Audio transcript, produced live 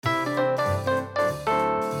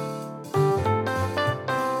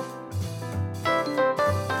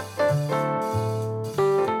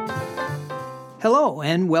Hello,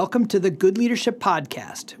 and welcome to the Good Leadership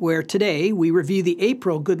Podcast, where today we review the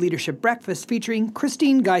April Good Leadership Breakfast featuring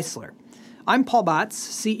Christine Geissler. I'm Paul Batz,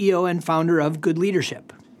 CEO and founder of Good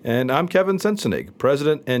Leadership. And I'm Kevin Sensenig,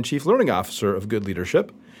 President and Chief Learning Officer of Good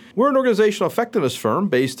Leadership. We're an organizational effectiveness firm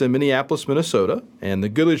based in Minneapolis, Minnesota, and the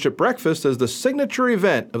Good Leadership Breakfast is the signature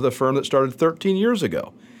event of the firm that started 13 years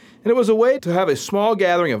ago. And it was a way to have a small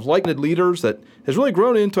gathering of like-minded leaders that has really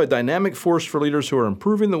grown into a dynamic force for leaders who are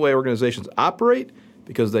improving the way organizations operate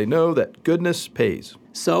because they know that goodness pays.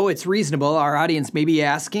 So it's reasonable. Our audience may be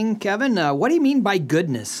asking, Kevin, what do you mean by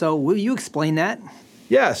goodness? So will you explain that?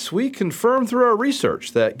 Yes, we confirm through our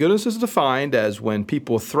research that goodness is defined as when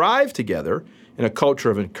people thrive together in a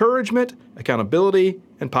culture of encouragement, accountability,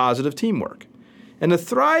 and positive teamwork. And the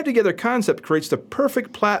Thrive Together concept creates the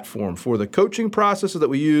perfect platform for the coaching processes that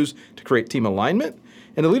we use to create team alignment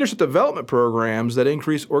and the leadership development programs that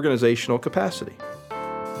increase organizational capacity.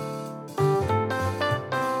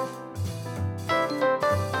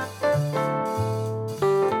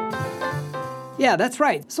 Yeah, that's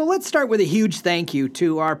right. So let's start with a huge thank you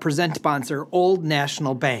to our present sponsor, Old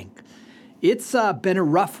National Bank. It's been a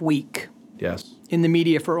rough week. Yes. In the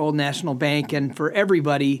media for Old National Bank and for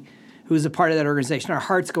everybody who's a part of that organization. Our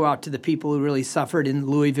hearts go out to the people who really suffered in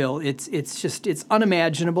Louisville. It's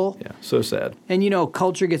unimaginable. Yeah, so sad. And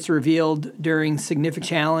culture gets revealed during significant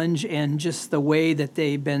challenge, and just the way that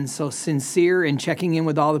they've been so sincere in checking in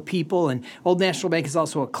with all the people. And Old National Bank is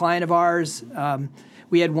also a client of ours.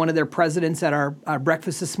 We had one of their presidents at our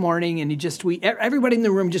breakfast this morning, and everybody in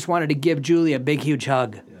the room just wanted to give Julie a big, huge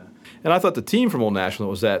hug. Yeah. And I thought the team from Old National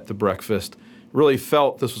that was at the breakfast really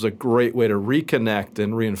felt this was a great way to reconnect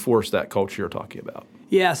and reinforce that culture you're talking about.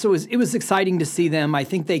 Yeah, so it was exciting to see them. I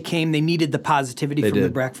think they needed the positivity from the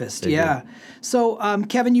breakfast. They did. So,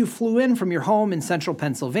 Kevin, you flew in from your home in central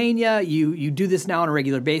Pennsylvania. You do this now on a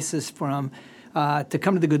regular basis to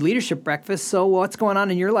come to the Good Leadership Breakfast. So what's going on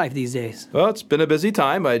in your life these days? Well, it's been a busy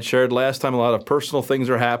time. I had shared last time a lot of personal things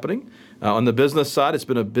are happening. On the business side, it's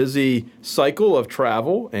been a busy cycle of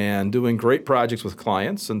travel and doing great projects with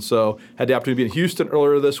clients. And so had the opportunity to be in Houston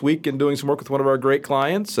earlier this week and doing some work with one of our great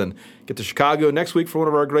clients, and get to Chicago next week for one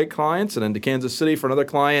of our great clients, and then to Kansas City for another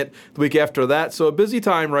client the week after that. So a busy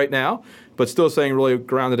time right now, but still staying really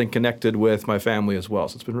grounded and connected with my family as well.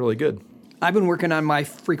 So it's been really good. I've been working on my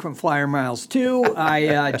frequent flyer miles, too.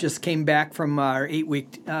 I just came back from our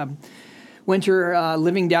 8-week winter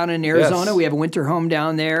living down in Arizona. Yes. We have a winter home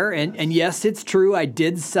down there. And yes, it's true. I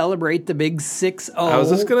did celebrate the big 6-0. I was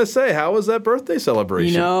just going to say, how was that birthday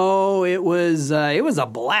celebration? It was a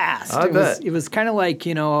blast. I bet. It was kind of like,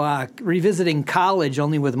 revisiting college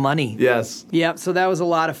only with money. Yes. Yep. So that was a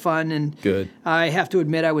lot of fun. And good. I have to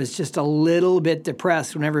admit, I was just a little bit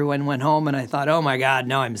depressed when everyone went home, and I thought, oh my God,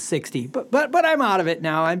 now I'm 60. But I'm out of it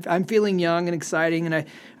now. I'm feeling young and exciting, and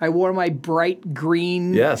I wore my bright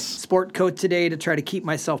green sport coat today to try to keep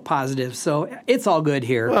myself positive. So it's all good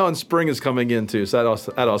here. Well, and spring is coming in too, so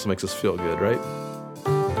that also makes us feel good, right?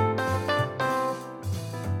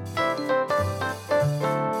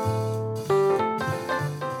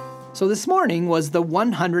 So this morning was the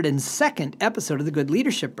 102nd episode of the Good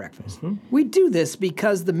Leadership Breakfast. Mm-hmm. We do this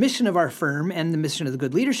because the mission of our firm and the mission of the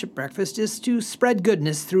Good Leadership Breakfast is to spread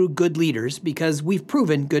goodness through good leaders, because we've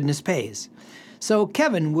proven goodness pays. So,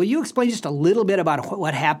 Kevin, will you explain just a little bit about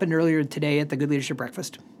what happened earlier today at the Good Leadership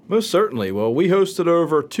Breakfast? Most certainly. Well, we hosted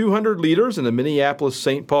over 200 leaders in the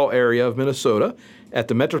Minneapolis-St. Paul area of Minnesota at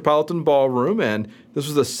the Metropolitan Ballroom, and this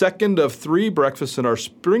was the second of 3 breakfasts in our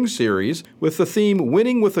spring series with the theme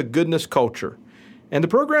Winning with a Goodness Culture. And the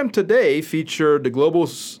program today featured the Global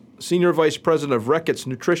Senior Vice President of Reckitt's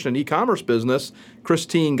Nutrition and E-commerce business,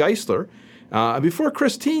 Christine Geissler. Before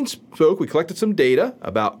Christine spoke, we collected some data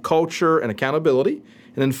about culture and accountability.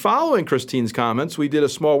 And then following Christine's comments, we did a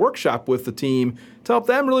small workshop with the team to help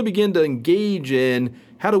them really begin to engage in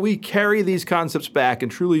how do we carry these concepts back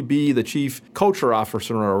and truly be the chief culture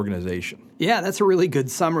officer in our organization. Yeah, that's a really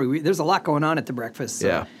good summary. There's a lot going on at the breakfast.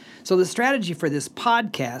 So the strategy for this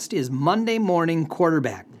podcast is Monday Morning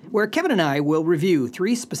Quarterback, where Kevin and I will review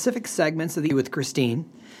 3 specific segments of the with Christine,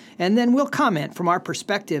 and then we'll comment from our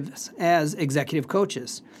perspectives as executive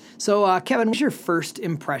coaches. So, Kevin, what's your first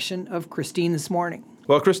impression of Christine this morning?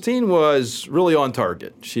 Well, Christine was really on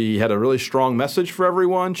target. She had a really strong message for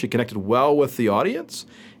everyone. She connected well with the audience,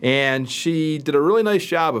 and she did a really nice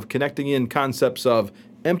job of connecting in concepts of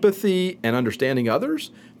empathy and understanding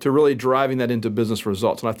others to really driving that into business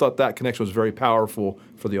results. And I thought that connection was very powerful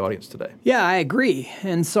for the audience today. Yeah, I agree.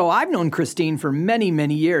 And so I've known Christine for many,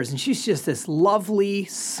 many years, and she's just this lovely,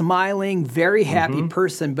 smiling, very happy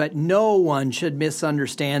person, but no one should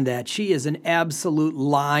misunderstand that. She is an absolute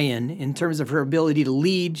lion in terms of her ability to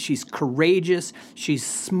lead. She's courageous, she's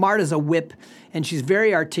smart as a whip, and she's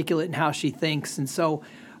very articulate in how she thinks. And so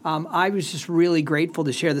I was just really grateful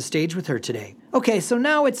to share the stage with her today. Okay, so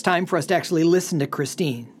now it's time for us to actually listen to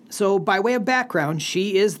Christine. So by way of background,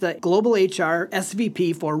 she is the Global HR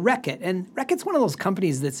SVP for Reckitt. And Reckitt's one of those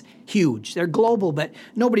companies that's huge. They're global, but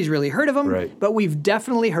nobody's really heard of them. Right. But we've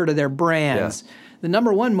definitely heard of their brands. Yes. The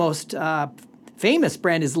number one most famous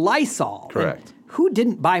brand is Lysol. Correct. And who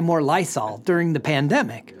didn't buy more Lysol during the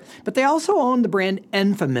pandemic? But they also own the brand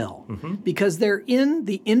Enfamil because they're in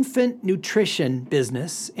the infant nutrition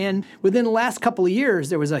business. And within the last couple of years,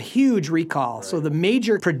 there was a huge recall. Right. So the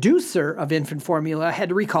major producer of infant formula had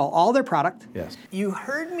to recall all their product. Yes. You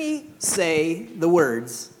heard me say the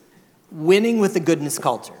words, winning with the goodness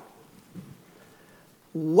culture.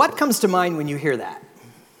 What comes to mind when you hear that?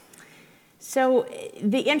 So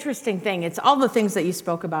the interesting thing, it's all the things that you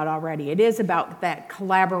spoke about already. It is about that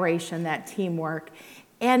collaboration, that teamwork.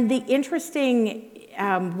 And the interesting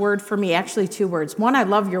word for me, actually two words. One, I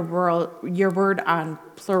love your word on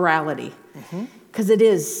plurality, because it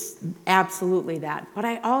is absolutely that. But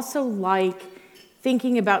I also like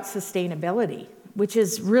thinking about sustainability, which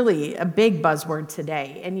is really a big buzzword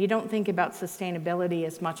today. And you don't think about sustainability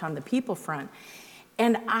as much on the people front.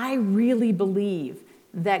 And I really believe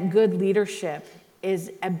that good leadership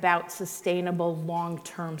is about sustainable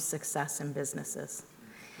long-term success in businesses.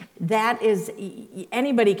 That is,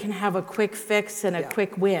 anybody can have a quick fix and a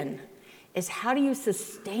quick win. Is how do you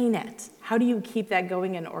sustain it? How do you keep that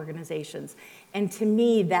going in organizations? And to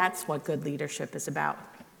me, that's what good leadership is about.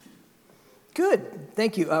 Good.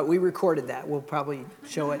 Thank you. We recorded that. We'll probably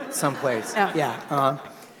show it someplace.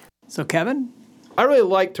 So, Kevin? I really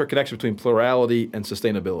liked her connection between plurality and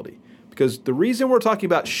sustainability, because the reason we're talking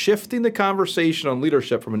about shifting the conversation on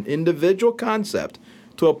leadership from an individual concept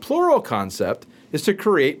to a plural concept is to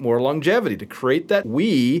create more longevity, to create that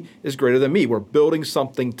we is greater than me. We're building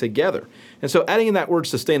something together. And so adding in that word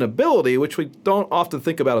sustainability, which we don't often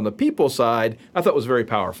think about on the people side, I thought was very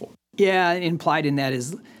powerful. Yeah, implied in that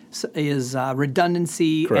is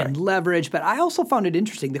redundancy and leverage. But I also found it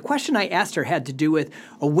interesting. The question I asked her had to do with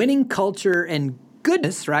a winning culture and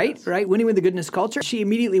goodness, right? Yes. Right? Winning with the goodness culture. She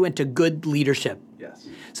immediately went to good leadership. Yes.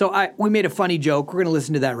 So we made a funny joke. We're going to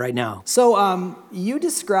listen to that right now. So you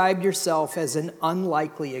described yourself as an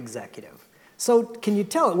unlikely executive. So can you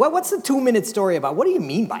tell, what's the 2-minute story about? What do you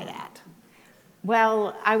mean by that?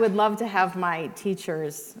 Well, I would love to have my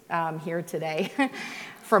teachers here today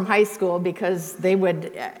from high school, because they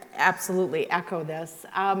would absolutely echo this.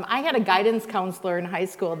 I had a guidance counselor in high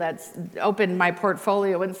school that opened my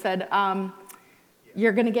portfolio and said,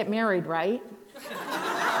 "You're going to get married, right?"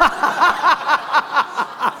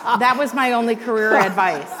 That was my only career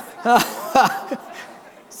advice.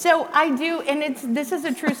 So I do, and this is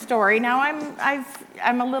a true story. Now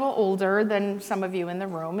I'm a little older than some of you in the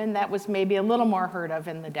room, and that was maybe a little more heard of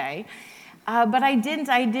in the day. But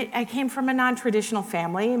I came from a non-traditional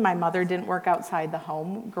family. My mother didn't work outside the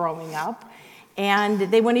home growing up. And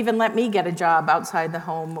they wouldn't even let me get a job outside the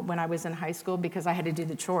home when I was in high school, because I had to do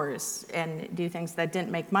the chores and do things that didn't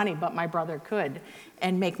make money, but my brother could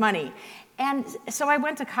and make money. And so I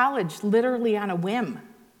went to college literally on a whim.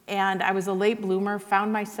 And I was a late bloomer,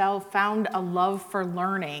 found a love for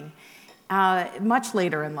learning much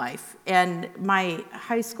later in life. And my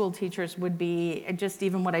high school teachers would be, just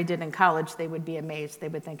even what I did in college, they would be amazed. They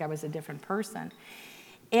would think I was a different person.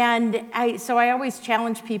 And so I always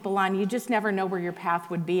challenge people on, you just never know where your path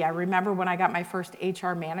would be. I remember when I got my first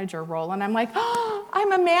HR manager role, and I'm like, oh,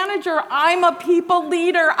 I'm a manager. I'm a people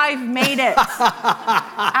leader. I've made it.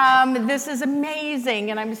 This is amazing,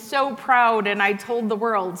 and I'm so proud. And I told the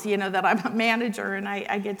world, that I'm a manager and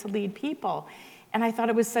I get to lead people. And I thought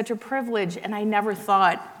it was such a privilege, and I never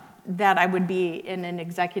thought that I would be in an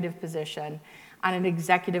executive position on an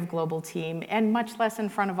executive global team, and much less in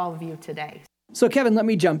front of all of you today. So, Kevin, let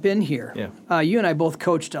me jump in here. Yeah. You and I both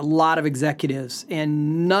coached a lot of executives,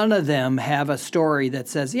 and none of them have a story that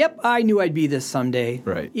says, yep, I knew I'd be this someday.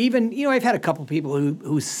 Right. Even, I've had a couple people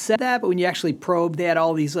who said that, but when you actually probed, they had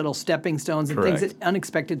all these little stepping stones and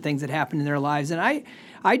unexpected things that happened in their lives. And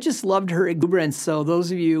I just loved her exuberance. So those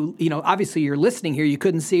of you, obviously you're listening here, you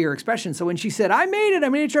couldn't see her expression. So when she said, I made it,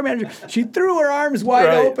 I'm an HR manager, she threw her arms wide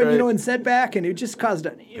open, and set back, and it just caused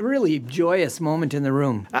a really joyous moment in the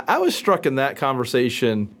room. I was struck in that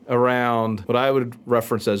conversation around what I would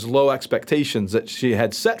reference as low expectations that she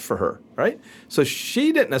had set for her, right? So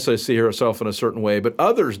she didn't necessarily see herself in a certain way, but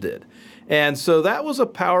others did. And so that was a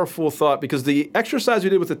powerful thought, because the exercise we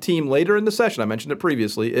did with the team later in the session, I mentioned it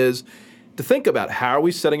previously, is to think about how are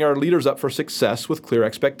we setting our leaders up for success with clear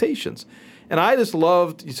expectations. And I just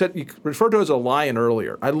loved, you referred to her as a lion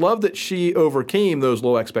earlier. I love that she overcame those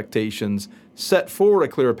low expectations, set forward a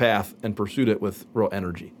clear path, and pursued it with real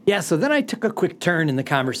energy. Yeah, so then I took a quick turn in the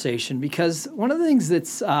conversation, because one of the things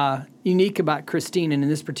that's unique about Christine and in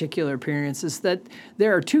this particular appearance is that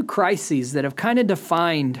there are two crises that have kind of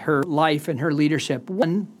defined her life and her leadership.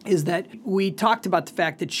 One is that we talked about the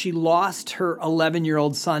fact that she lost her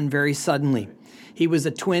 11-year-old son very suddenly. He was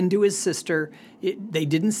a twin to his sister. They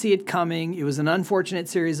didn't see it coming. It was an unfortunate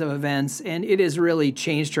series of events, and it has really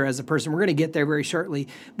changed her as a person. We're going to get there very shortly.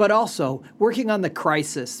 But also working on the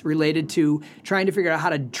crisis related to trying to figure out how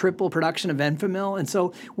to triple production of Enfamil. And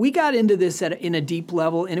so we got into this in a deep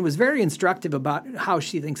level, and it was very instructive about how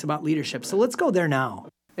she thinks about leadership. So let's go there now.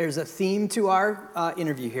 There's a theme to our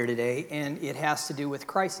interview here today, and it has to do with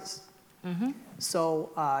crisis. Mm-hmm. So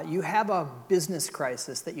you have a business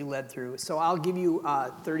crisis that you led through. So I'll give you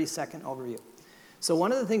a 30-second overview. So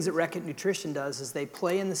one of the things that Reckitt Nutrition does is they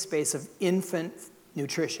play in the space of infant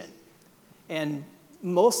nutrition. And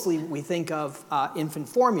mostly we think of infant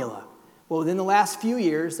formula. Well, within the last few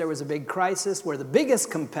years, there was a big crisis where the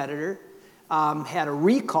biggest competitor had a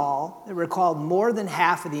recall. It recalled more than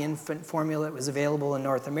half of the infant formula that was available in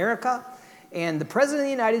North America. And the President of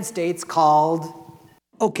the United States called...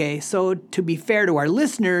 Okay, so to be fair to our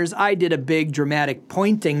listeners, I did a big dramatic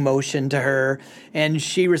pointing motion to her, and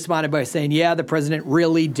she responded by saying, yeah, the president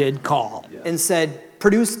really did call, and said,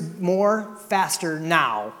 produce more, faster,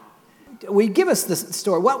 now. Will you give us the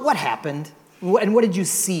story? What happened, and what did you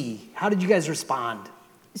see? How did you guys respond?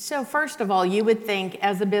 So first of all, you would think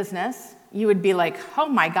as a business, you would be like, oh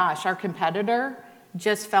my gosh, our competitor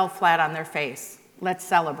just fell flat on their face. Let's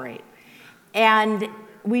celebrate. And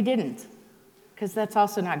we didn't. Because that's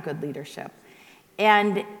also not good leadership.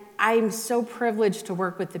 And I'm so privileged to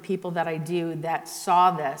work with the people that I do that saw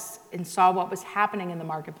this and saw what was happening in the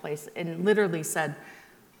marketplace and literally said,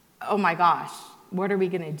 oh my gosh, what are we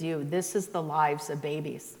going to do? This is the lives of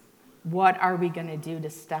babies. What are we going to do to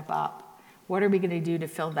step up? What are we going to do to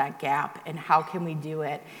fill that gap? And how can we do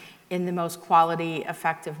it in the most quality,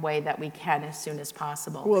 effective way that we can as soon as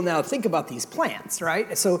possible? Well, now think about these plants,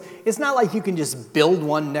 right? So it's not like you can just build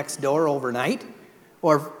one next door overnight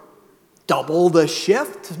or double the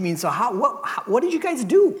shift. I mean, so what did you guys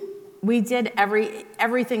do? We did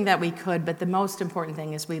everything that we could, but the most important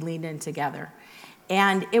thing is we leaned in together.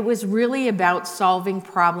 And it was really about solving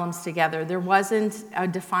problems together. There wasn't a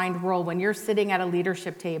defined role. When you're sitting at a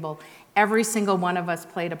leadership table, every single one of us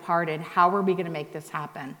played a part in how are we going to make this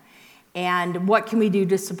happen? And what can we do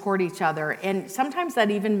to support each other? And sometimes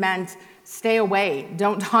that even meant stay away.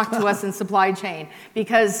 Don't talk to us in supply chain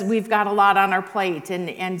because we've got a lot on our plate.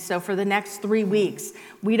 And so for the next 3 weeks,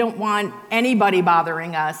 we don't want anybody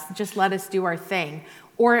bothering us. Just let us do our thing.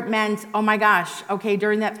 Or it meant, oh my gosh, okay,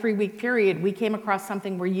 during that 3-week period, we came across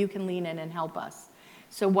something where you can lean in and help us.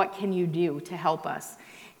 So what can you do to help us?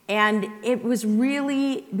 And it was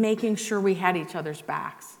really making sure we had each other's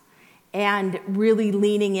backs and really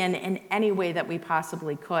leaning in any way that we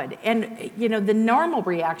possibly could. And, you know, the normal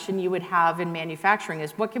reaction you would have in manufacturing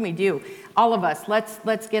is, what can we do? All of us,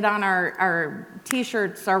 let's get on our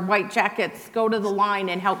T-shirts, our white jackets, go to the line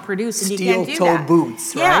and help produce. And you can't do that. Steel-toe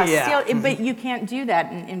boots, right? Yeah, but you can't do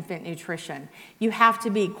that in infant nutrition. You have to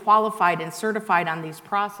be qualified and certified on these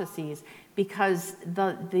processes because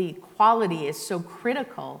the quality is so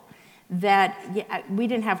critical that we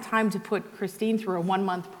didn't have time to put Christine through a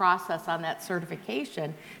 1-month process on that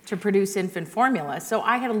certification to produce infant formula. So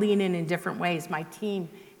I had to lean in different ways. My team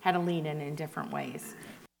had to lean in different ways.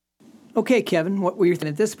 Okay, Kevin, what were you thinking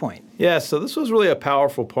at this point? Yeah, so this was really a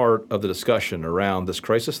powerful part of the discussion around this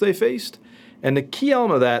crisis they faced. And the key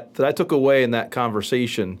element of that I took away in that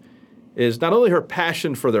conversation is not only her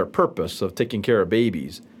passion for their purpose of taking care of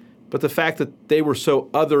babies, but the fact that they were so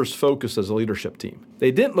others-focused as a leadership team. They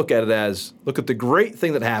didn't look at it as, look at the great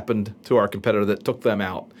thing that happened to our competitor that took them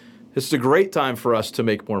out. This is a great time for us to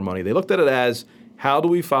make more money. They looked at it as, how do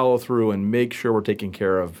we follow through and make sure we're taking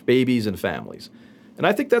care of babies and families? And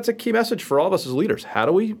I think that's a key message for all of us as leaders. How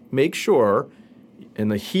do we make sure, in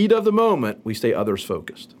the heat of the moment, we stay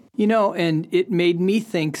others-focused? You know, and it made me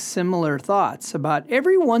think similar thoughts about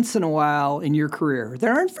every once in a while in your career.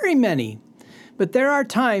 There aren't very many, but there are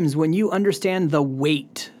times when you understand the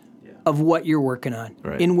weight of what you're working on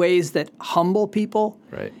in ways that humble people.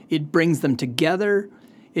 Right. It brings them together.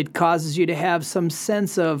 It causes you to have some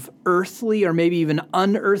sense of earthly or maybe even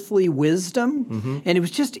unearthly wisdom. Mm-hmm. And it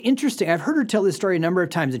was just interesting. I've heard her tell this story a number of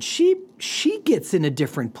times, and she gets in a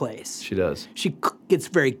different place. She does. She gets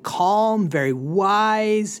very calm, very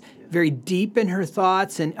wise, very deep in her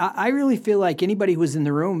thoughts. And I really feel like anybody who was in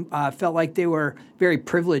the room felt like they were very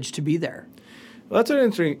privileged to be there. Well,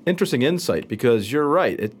 that's an interesting insight, because you're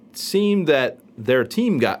right. It seemed that their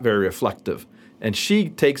team got very reflective, and she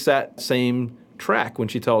takes that same track when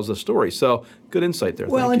she tells the story. So good insight there.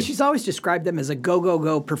 Well, Thank and you. she's always described them as a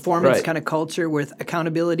go performance kind of culture with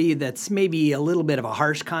accountability that's maybe a little bit of a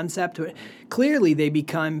harsh concept. Clearly, they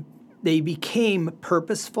became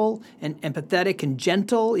purposeful and empathetic and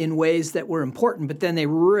gentle in ways that were important, but then they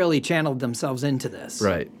really channeled themselves into this.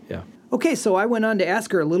 Right, yeah. Okay, so I went on to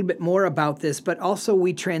ask her a little bit more about this, but also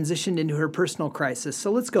we transitioned into her personal crisis.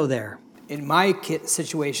 So let's go there. In my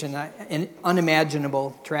situation, an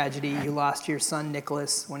unimaginable tragedy. You lost your son,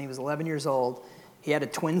 Nicholas, when he was 11 years old. He had a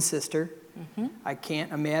twin sister. Mm-hmm. I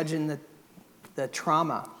can't imagine the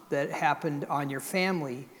trauma that happened on your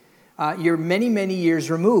family. You're many, many years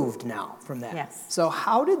removed now from that. Yes. So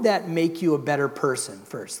how did that make you a better person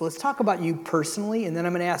first? Let's talk about you personally, and then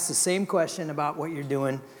I'm going to ask the same question about what you're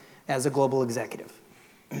doing as a global executive.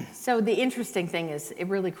 So the interesting thing is it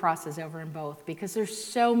really crosses over in both, because there's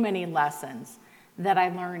so many lessons that I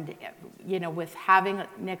learned, with having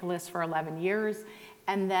Nicholas for 11 years,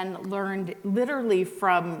 and then learned literally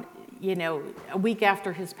from, a week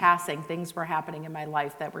after his passing, things were happening in my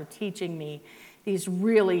life that were teaching me these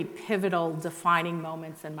really pivotal, defining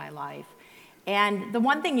moments in my life. And the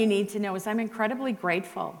one thing you need to know is I'm incredibly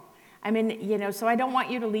grateful. So I don't want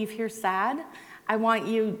you to leave here sad. I want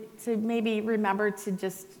you to maybe remember to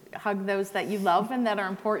just hug those that you love and that are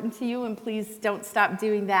important to you, and please don't stop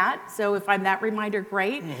doing that. So if I'm that reminder,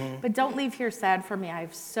 great. Mm-hmm. But don't leave here sad for me. I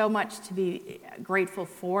have so much to be grateful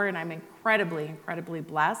for, and I'm incredibly, incredibly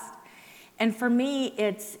blessed. And for me,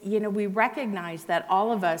 it's, we recognize that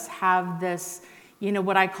all of us have this,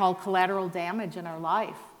 what I call collateral damage in our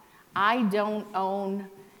life. I don't own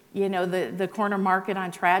the corner market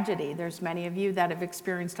on tragedy. There's many of you that have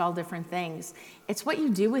experienced all different things. It's what you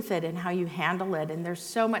do with it and how you handle it. And there's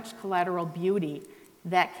so much collateral beauty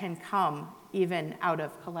that can come even out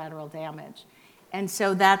of collateral damage. And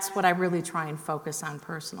so that's what I really try and focus on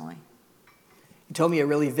personally. You told me a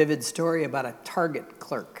really vivid story about a Target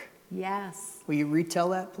clerk. Yes. Will you retell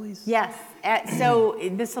that, please? Yes. So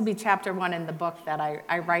this will be chapter 1 in the book that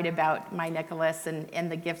I write about my Nicholas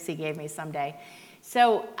and the gifts he gave me someday.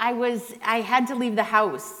 So I had to leave the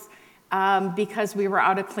house because we were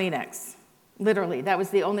out of Kleenex. Literally, that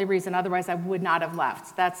was the only reason. Otherwise, I would not have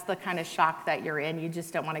left. That's the kind of shock that you're in. You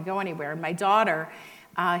just don't want to go anywhere. And my daughter,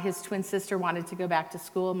 his twin sister, wanted to go back to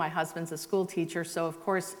school. My husband's a school teacher, so of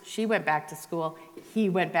course she went back to school. He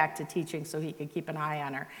went back to teaching so he could keep an eye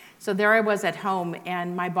on her. So there I was at home,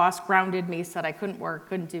 and my boss grounded me, said I couldn't work,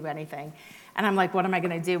 couldn't do anything. And I'm like, what am I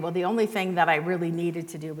going to do? Well, the only thing that I really needed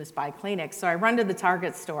to do was buy Kleenex. So I run to the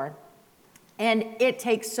Target store. And it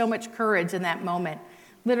takes so much courage in that moment,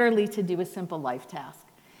 literally, to do a simple life task.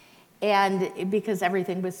 And because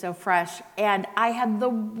everything was so fresh. And I had the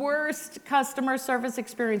worst customer service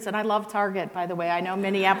experience. And I love Target, by the way. I know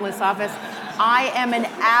Minneapolis office. I am an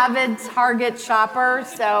avid Target shopper,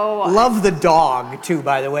 so... Love the dog, too,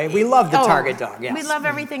 by the way. We love the Target dog, yes. We love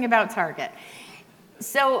everything about Target.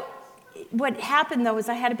 So... what happened, though, is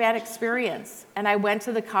I had a bad experience, and I went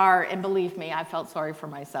to the car, and believe me, I felt sorry for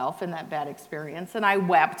myself in that bad experience, and I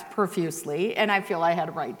wept profusely, and I feel I had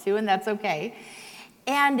a right to, and that's okay.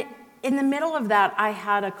 And in the middle of that, I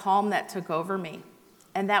had a calm that took over me,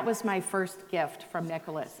 and that was my first gift from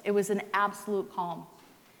Nicholas. It was an absolute calm.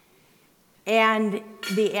 And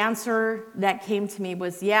the answer that came to me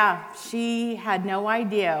was, yeah, she had no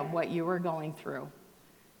idea what you were going through.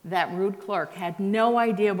 That rude clerk had no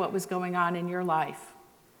idea what was going on in your life.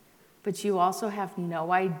 But you also have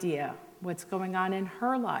no idea what's going on in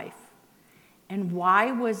her life. And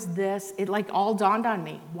why was this, it like all dawned on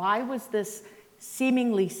me, why was this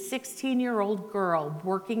seemingly 16-year-old girl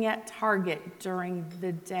working at Target during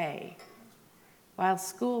the day while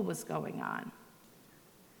school was going on?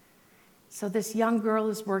 So this young girl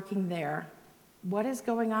is working there. What is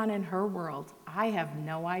going on in her world? I have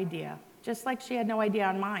no idea. Just like she had no idea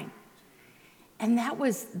on mine. And that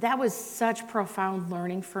was such profound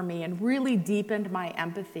learning for me and really deepened my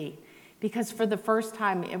empathy, because for the first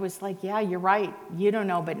time it was like, yeah, you're right. You don't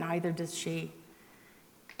know, but neither does she.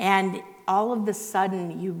 And all of a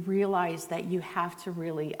sudden you realize that you have to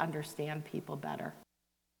really understand people better.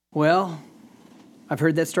 Well, I've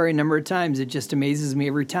heard that story a number of times. It just amazes me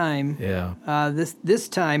every time. Yeah. This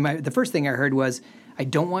time, the first thing I heard was, I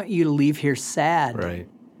don't want you to leave here sad. Right.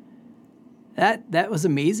 That was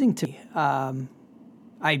amazing to me.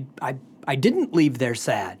 I didn't leave there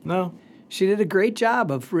sad. No. She did a great job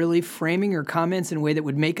of really framing her comments in a way that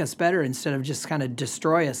would make us better instead of just kind of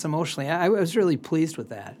destroy us emotionally. I was really pleased with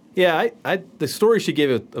that. Yeah, the story she gave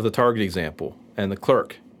of the Target example and the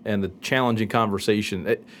clerk and the challenging conversation,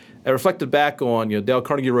 it reflected back on, Dale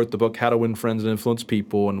Carnegie wrote the book, How to Win Friends and Influence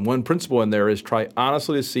People, and one principle in there is try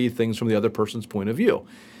honestly to see things from the other person's point of view.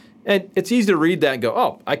 And it's easy to read that and go,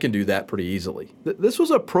 oh, I can do that pretty easily. This was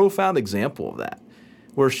a profound example of that,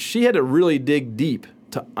 where she had to really dig deep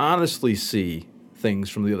to honestly see things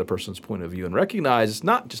from the other person's point of view and recognize it's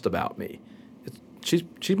not just about me. She's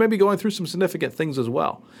maybe going through some significant things as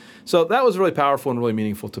well. So that was really powerful and really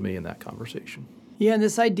meaningful to me in that conversation. Yeah, and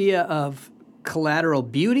this idea of collateral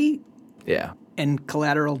beauty and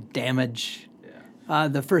collateral damage. Yeah.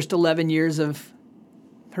 The first 11 years of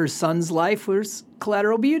her son's life was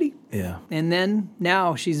collateral beauty. Yeah. And then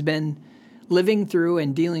now she's been living through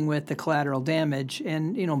and dealing with the collateral damage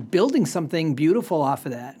and, building something beautiful off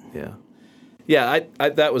of that. Yeah. Yeah, I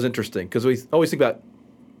that was interesting because we always think about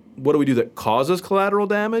what do we do that causes collateral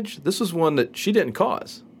damage? This is one that she didn't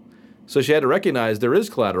cause. So she had to recognize there is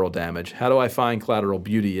collateral damage. How do I find collateral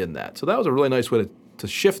beauty in that? So that was a really nice way to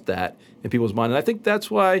shift that in people's mind. And I think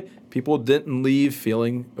that's why people didn't leave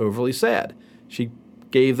feeling overly sad. She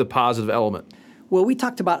gave the positive element. Well, we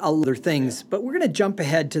talked about other things, but we're going to jump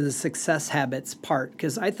ahead to the success habits part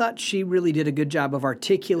because I thought she really did a good job of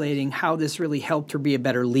articulating how this really helped her be a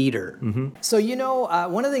better leader. Mm-hmm. So,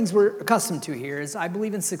 one of the things we're accustomed to here is I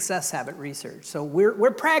believe in success habit research. So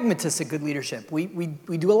we're pragmatists at Good Leadership. We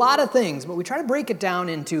do a lot of things, but we try to break it down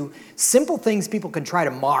into simple things people can try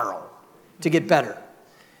tomorrow to get better.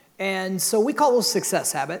 And so we call those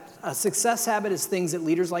success habits. A success habit is things that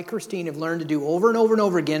leaders like Christine have learned to do over and over and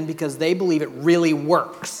over again because they believe it really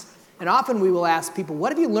works. And often we will ask people,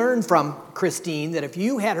 what have you learned from Christine that if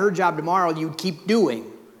you had her job tomorrow, you'd keep doing?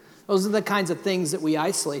 Those are the kinds of things that we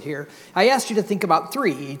isolate here. I asked you to think about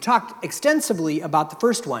 3. You talked extensively about the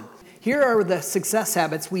first one. Here are the success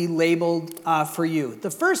habits we labeled for you.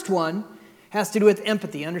 The first one has to do with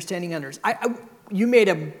empathy, understanding others. You made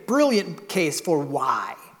a brilliant case for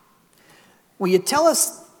why. Will you tell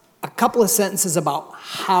us a couple of sentences about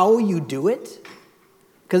how you do it?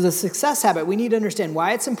 Because a success habit, we need to understand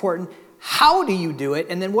why it's important, how do you do it,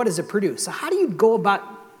 and then what does it produce? So how do you go about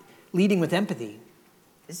leading with empathy?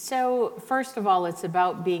 So first of all, it's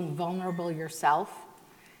about being vulnerable yourself.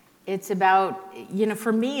 It's about,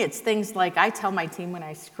 for me, it's things like I tell my team when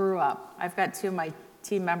I screw up. I've got 2 of my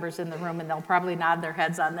team members in the room, and they'll probably nod their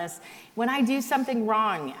heads on this. When I do something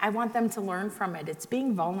wrong, I want them to learn from it. It's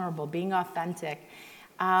being vulnerable, being authentic.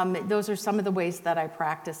 Those are some of the ways that I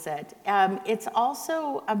practice it. It's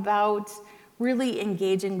also about really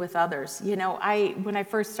engaging with others. When I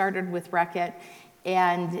first started with Reckitt,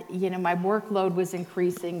 and my workload was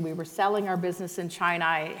increasing. We were selling our business in China.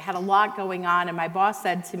 I had a lot going on, and my boss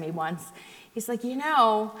said to me once, he's like,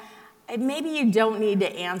 maybe you don't need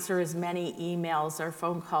to answer as many emails or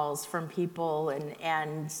phone calls from people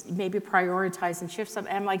and maybe prioritize and shift some.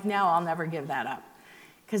 And I'm like, no, I'll never give that up.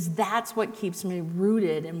 Because that's what keeps me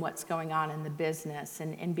rooted in what's going on in the business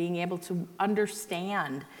and being able to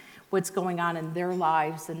understand what's going on in their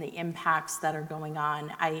lives and the impacts that are going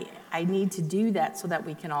on. I need to do that so that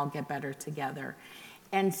we can all get better together.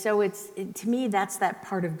 And so to me, that's that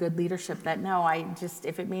part of good leadership that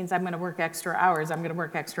if it means I'm going to work extra hours, I'm going to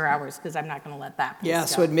work extra hours because I'm not going to let that piece go.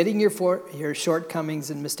 So admitting your shortcomings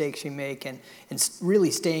and mistakes you make and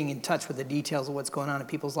really staying in touch with the details of what's going on in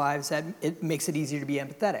people's lives, it makes it easier to be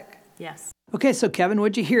empathetic. Yes. Okay, so Kevin,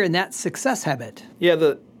 what'd you hear in that success habit? Yeah,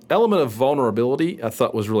 the element of vulnerability I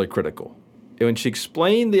thought was really critical. And when she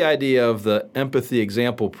explained the idea of the empathy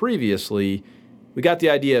example previously, we got the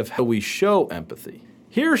idea of how we show empathy.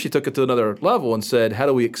 Here she took it to another level and said, how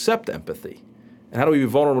do we accept empathy? And how do we be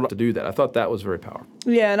vulnerable to do that? I thought that was very powerful.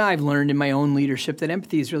 Yeah, and I've learned in my own leadership that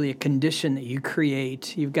empathy is really a condition that you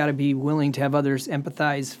create. You've got to be willing to have others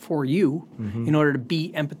empathize for you in order to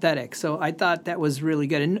be empathetic. So I thought that was really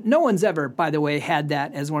good. And no one's ever, by the way, had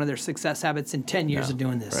that as one of their success habits in 10 years of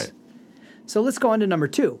doing this. Right. So let's go on to number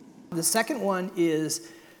 2. The second one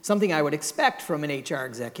is something I would expect from an HR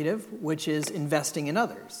executive, which is investing in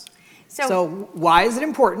others. So why is it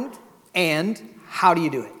important, and how do you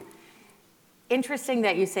do it? Interesting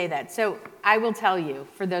that you say that. So I will tell you,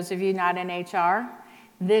 for those of you not in HR,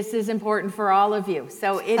 this is important for all of you.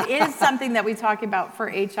 So it is something that we talk about for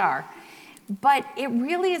HR. But it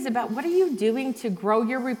really is about what are you doing to grow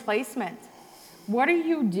your replacement? What are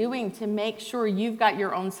you doing to make sure you've got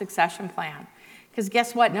your own succession plan? Because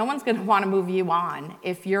guess what? No one's going to want to move you on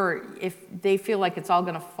if they feel like it's all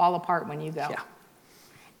going to fall apart when you go. Yeah.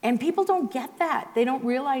 And people don't get that. They don't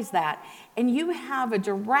realize that. And you have a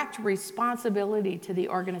direct responsibility to the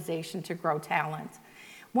organization to grow talent.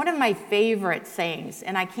 One of my favorite sayings,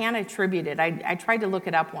 and I can't attribute it, I tried to look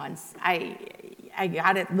it up once. I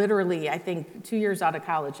got it literally, I think, 2 years out of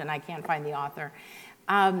college, and I can't find the author,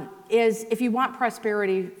 is if you want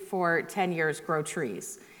prosperity for 10 years, grow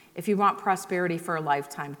trees. If you want prosperity for a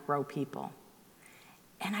lifetime, grow people.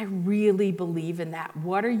 And I really believe in that.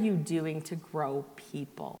 What are you doing to grow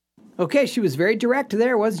people? Okay, she was very direct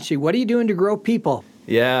there, wasn't she? What are you doing to grow people?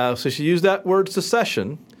 Yeah, so she used that word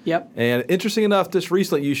succession. Yep. And interesting enough, just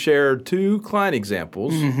recently you shared 2 client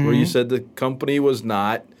examples where you said the company was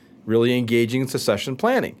not really engaging in succession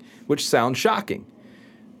planning, which sounds shocking.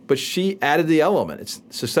 But she added the element.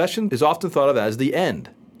 Succession is often thought of as the end.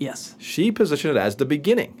 Yes. She positioned it as the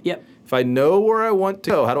beginning. Yep. If I know where I want to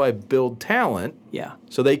go, how do I build talent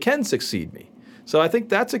so they can succeed me? So I think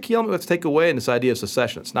that's a key element we have to take away in this idea of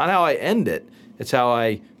succession. It's not how I end it, it's how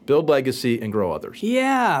I build legacy and grow others.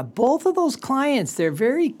 Yeah, both of those clients, they're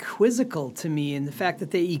very quizzical to me in the fact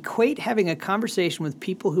that they equate having a conversation with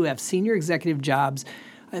people who have senior executive jobs.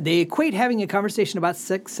 They equate having a conversation about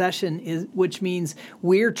succession, which means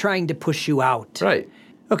we're trying to push you out. Right.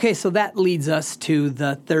 Okay, so that leads us to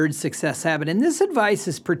the third success habit. And this advice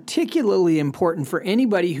is particularly important for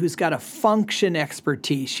anybody who's got a function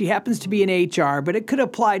expertise. She happens to be in HR, but it could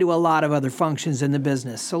apply to a lot of other functions in the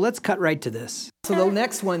business. So let's cut right to this. So the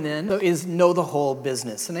next one then is know the whole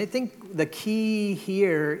business. And I think the key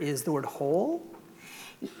here is the word whole.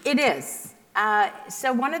 It is.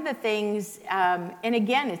 So one of the things, and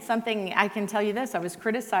again, it's something I can tell you this, I was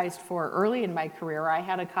criticized for early in my career. I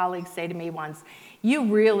had a colleague say to me once, you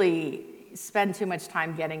really spend too much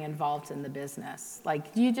time getting involved in the business. Like,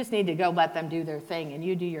 you just need to go let them do their thing and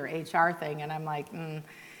you do your HR thing. And I'm like,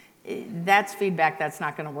 that's feedback that's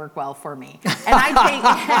not going to work well for me. And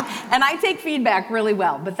I take feedback really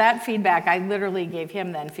well. But that feedback, I literally gave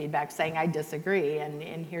him then feedback saying I disagree,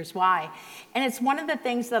 and here's why. And it's one of the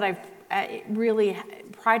things that I've really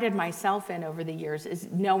prided myself in over the years is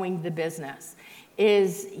knowing the business.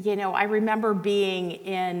 I remember being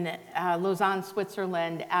in Lausanne,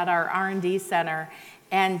 Switzerland at our R&D center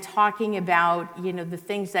and talking about, the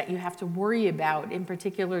things that you have to worry about, in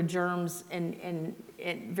particular germs and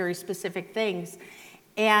very specific things.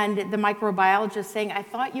 And the microbiologist saying, I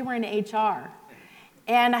thought you were in HR.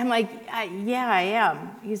 And I'm like, yeah, I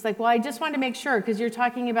am. He's like, well, I just wanted to make sure because you're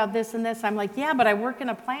talking about this and this. I'm like, yeah, but I work in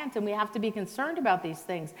a plant and we have to be concerned about these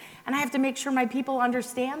things. And I have to make sure my people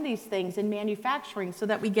understand these things in manufacturing so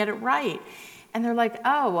that we get it right. And they're like,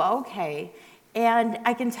 oh, okay. And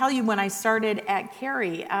I can tell you when I started at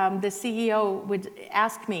Carey, the CEO would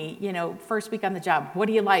ask me, first week on the job, what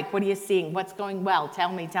do you like? What are you seeing? What's going well?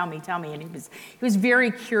 Tell me. And he was very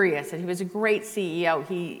curious, and he was a great CEO.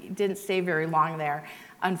 He didn't stay very long there,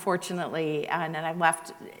 unfortunately, and I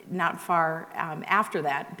left not far after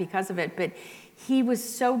that because of it. But he was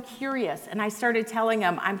so curious, and I started telling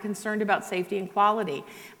him, I'm concerned about safety and quality.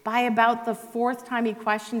 By about the 4th time he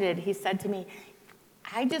questioned it, he said to me,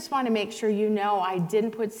 I just want to make sure you know I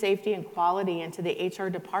didn't put safety and quality into the HR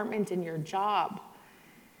department in your job.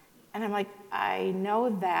 And I'm like, I know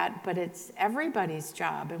that, but it's everybody's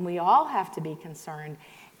job, and we all have to be concerned.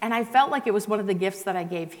 And I felt like it was one of the gifts that I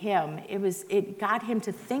gave him. It got him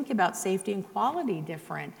to think about safety and quality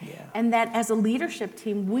different. Yeah. And that as a leadership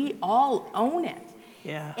team, we all own it.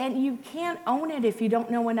 Yeah. And you can't own it if you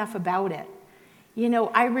don't know enough about it.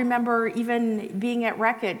 I remember even being at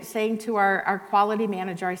Reckitt saying to our quality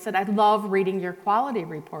manager, I said, I love reading your quality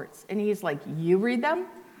reports. And he's like, you read them?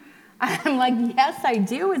 I'm like, yes, I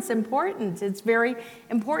do. It's important. It's very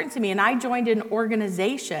important to me. And I joined an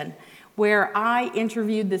organization where I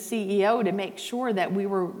interviewed the CEO to make sure that we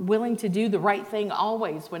were willing to do the right thing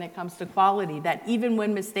always when it comes to quality, that even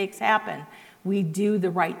when mistakes happen, we do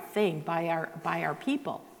the right thing by our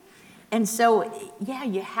people. And so, yeah,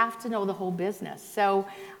 you have to know the whole business. So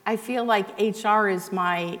I feel like HR is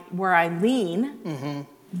where I lean,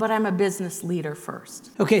 but I'm a business leader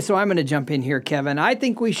first. Okay, so I'm going to jump in here, Kevin. I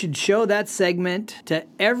think we should show that segment to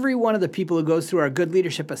every one of the people who goes through our Good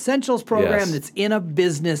Leadership Essentials program that's in a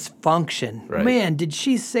business function. Right. Man, did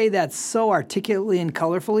she say that so articulately and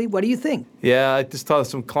colorfully? What do you think? Yeah, I just talked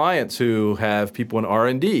to some clients who have people in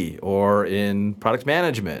R&D or in product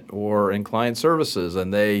management or in client services,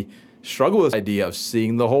 and they struggle with the idea of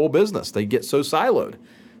seeing the whole business. They get so siloed.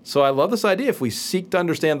 So I love this idea. If we seek to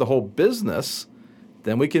understand the whole business,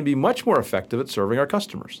 then we can be much more effective at serving our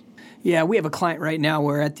customers. Yeah, we have a client right now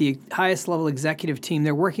where at the highest level executive team,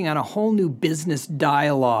 they're working on a whole new business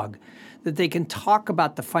dialogue that they can talk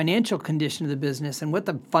about the financial condition of the business and what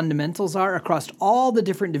the fundamentals are across all the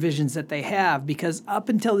different divisions that they have, because up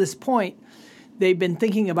until this point, they've been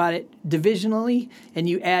thinking about it divisionally, and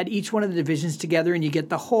you add each one of the divisions together and you get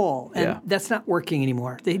the whole. And that's not working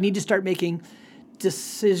anymore. They need to start making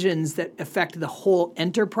decisions that affect the whole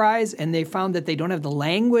enterprise, and they found that they don't have the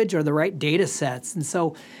language or the right data sets. And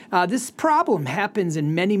so this problem happens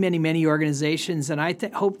in many, many, many organizations, and I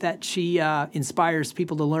hope that she inspires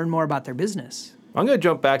people to learn more about their business. I'm going to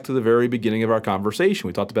jump back to the very beginning of our conversation.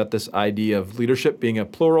 We talked about this idea of leadership being a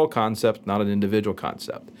plural concept, not an individual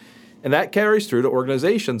concept. And that carries through to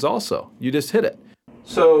organizations also. You just hit it.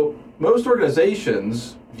 So most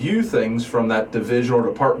organizations view things from that division or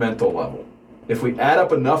departmental level. If we add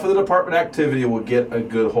up enough of the department activity, we'll get a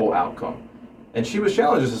good whole outcome. And she was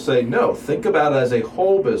challenged to say, no, think about it as a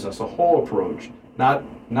whole business, a whole approach, not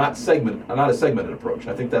a segmented approach.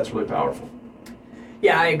 I think that's really powerful.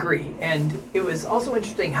 Yeah, I agree. And it was also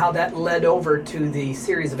interesting how that led over to the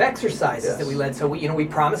series of exercises that we led. So we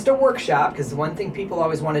promised a workshop, because the one thing people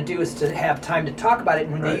always want to do is to have time to talk about it,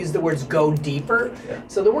 and when they use the words go deeper.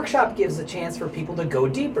 So the workshop gives a chance for people to go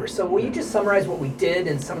deeper. So will you just summarize what we did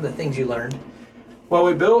and some of the things you learned? Well,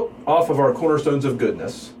 we built off of our cornerstones of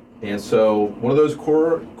goodness. And so one of those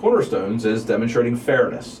cornerstones is demonstrating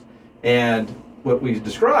fairness. And what we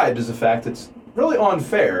described is the fact that it's really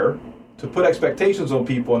unfair to put expectations on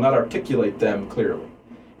people and not articulate them clearly.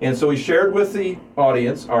 And so we shared with the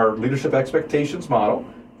audience our leadership expectations model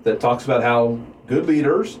that talks about how good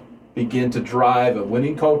leaders begin to drive a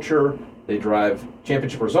winning culture, they drive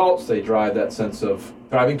championship results, they drive that sense of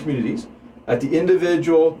thriving communities at the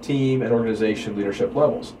individual, team, and organization leadership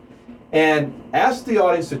levels. And ask the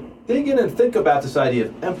audience to dig in and think about this idea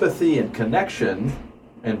of empathy and connection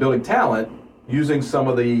and building talent using some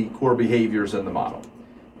of the core behaviors in the model.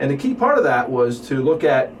 And the key part of that was to look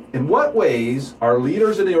at in what ways are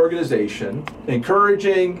leaders in the organization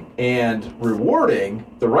encouraging and rewarding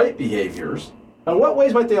the right behaviors, and what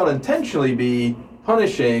ways might they unintentionally be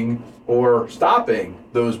punishing or stopping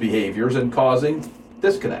those behaviors and causing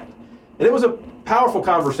disconnect. And it was a powerful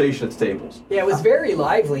conversation at the tables. Yeah, it was very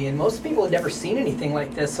lively, and most people had never seen anything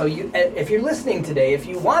like this. So if you're listening today, if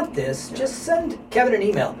you want this, just send Kevin an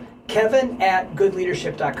email,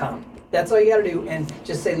 kevin@goodleadership.com. That's all you got to do, and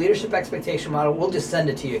just say leadership expectation model. We'll just send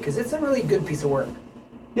it to you, because it's a really good piece of work.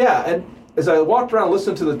 Yeah, and as I walked around,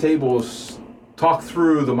 listened to the tables, talk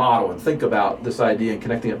through the model and think about this idea and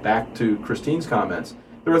connecting it back to Christine's comments,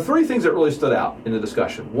 there were three things that really stood out in the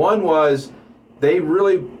discussion. One was they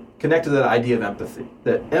really connected to that idea of empathy,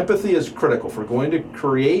 that empathy is critical. If we're going to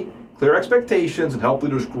create clear expectations and help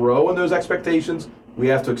leaders grow in those expectations, we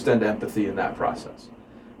have to extend empathy in that process.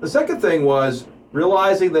 The second thing was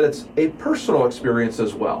realizing that it's a personal experience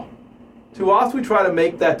as well. Too often we try to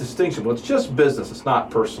make that distinction. Well, it's just business, it's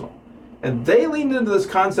not personal. And they leaned into this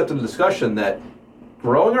concept in the discussion that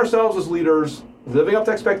growing ourselves as leaders, living up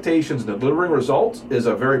to expectations, and delivering results is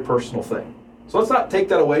a very personal thing. So let's not take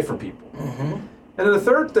that away from people. Mm-hmm. And then the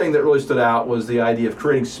third thing that really stood out was the idea of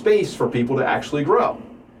creating space for people to actually grow.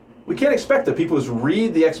 We can't expect that people just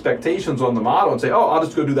read the expectations on the model and say, oh, I'll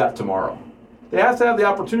just go do that tomorrow. They have to have the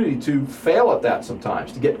opportunity to fail at that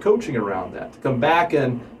sometimes, to get coaching around that, to come back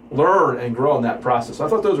and learn and grow in that process. I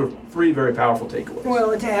thought those were three very powerful takeaways.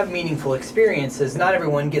 Well, and to have meaningful experiences. Not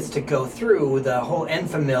everyone gets to go through the whole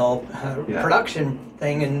Enfamil production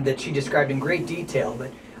thing, and that she described in great detail.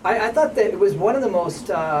 But I thought that it was one of the most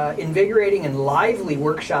invigorating and lively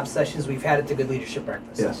workshop sessions we've had at the Good Leadership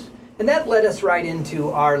Breakfast. Yes. And that led us right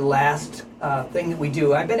into our last thing that we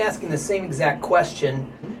do. I've been asking the same exact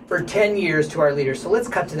question for 10 years to our leaders, so let's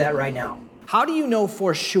cut to that right now. How do you know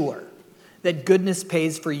for sure that goodness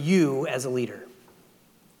pays for you as a leader?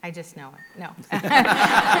 I just know it. No.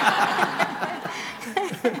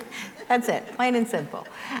 That's it, plain and simple.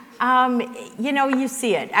 You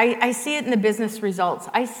see it. I see it in the business results.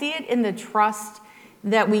 I see it in the trust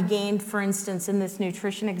that we gained, for instance, in this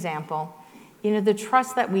nutrition example. The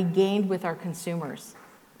trust that we gained with our consumers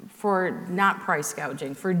for not price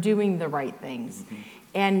gouging, for doing the right things,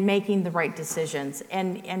 and making the right decisions.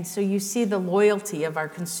 And so you see the loyalty of our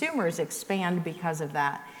consumers expand because of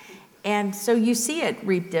that. And so you see it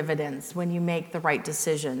reap dividends when you make the right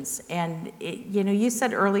decisions. And, you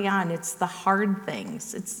said early on, it's the hard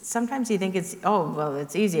things. Sometimes you think it's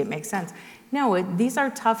easy, it makes sense. No, these are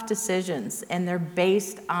tough decisions, and they're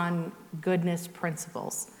based on goodness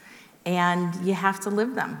principles. And you have to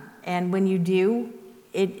live them. And when you do,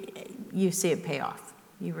 you see it pay off.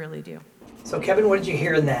 You really do. So, Kevin, what did you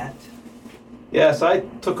hear in that? Yes, I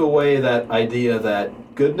took away that idea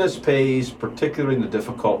that goodness pays, particularly in the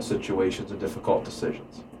difficult situations and difficult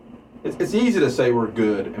decisions. It's easy to say we're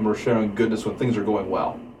good and we're showing goodness when things are going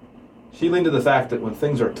well. She leaned to the fact that when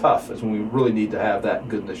things are tough is when we really need to have that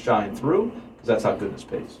goodness shine through, because that's how goodness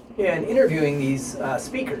pays. Yeah, and interviewing these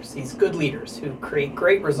speakers, these good leaders who create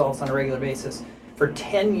great results on a regular basis for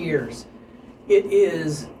 10 years,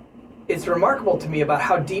 it's remarkable to me about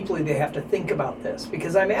how deeply they have to think about this,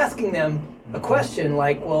 because I'm asking them a question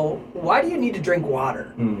like, well, why do you need to drink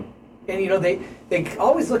water? And they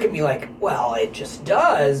always look at me like, well, it just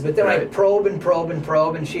does, but then I probe,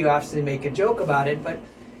 and she obviously make a joke about it, but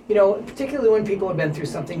particularly when people have been through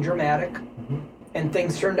something dramatic and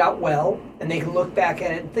things turned out well, and they can look back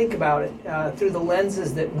at it and think about it through the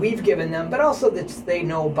lenses that we've given them, but also that they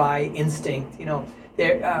know by instinct.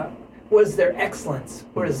 Was there excellence?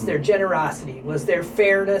 Was there generosity? Was there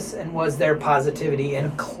fairness? And was there positivity?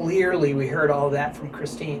 And clearly we heard all of that from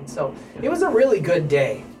Christine. So it was a really good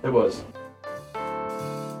day. It was.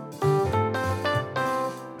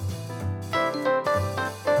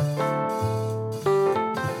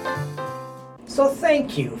 So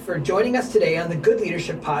thank you for joining us today on the Good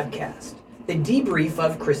Leadership Podcast, the debrief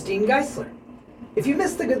of Christine Geissler. If you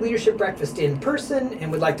missed the Good Leadership Breakfast in person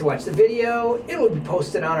and would like to watch the video, it will be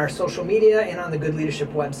posted on our social media and on the Good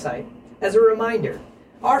Leadership website. As a reminder,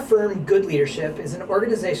 our firm, Good Leadership, is an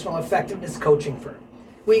organizational effectiveness coaching firm.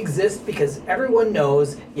 We exist because everyone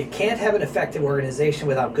knows you can't have an effective organization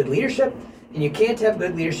without good leadership, and you can't have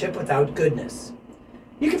good leadership without goodness.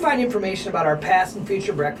 You can find information about our past and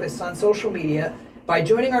future breakfasts on social media by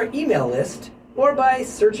joining our email list or by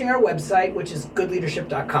searching our website, which is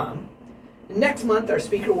goodleadership.com. Next month, our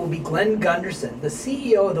speaker will be Glenn Gunderson, the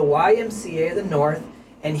CEO of the YMCA of the North,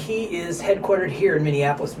 and he is headquartered here in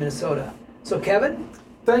Minneapolis, Minnesota. So, Kevin?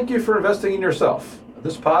 Thank you for investing in yourself.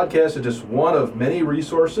 This podcast is just one of many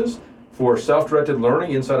resources for self-directed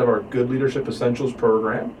learning inside of our Good Leadership Essentials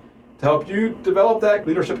program to help you develop that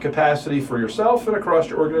leadership capacity for yourself and across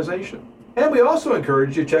your organization. And we also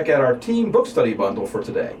encourage you to check out our team book study bundle for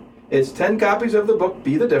today. It's 10 copies of the book,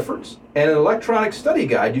 Be the Difference, and an electronic study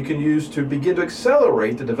guide you can use to begin to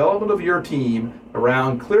accelerate the development of your team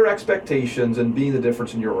around clear expectations and being the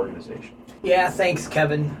difference in your organization. Yeah, thanks,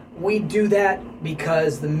 Kevin. We do that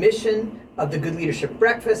because the mission of the Good Leadership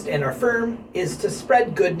Breakfast and our firm is to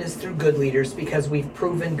spread goodness through good leaders, because we've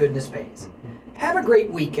proven goodness pays. Have a great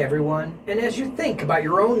week, everyone. And as you think about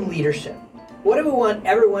your own leadership, what do we want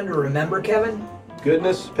everyone to remember, Kevin?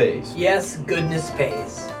 Goodness pays. Yes, goodness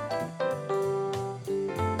pays.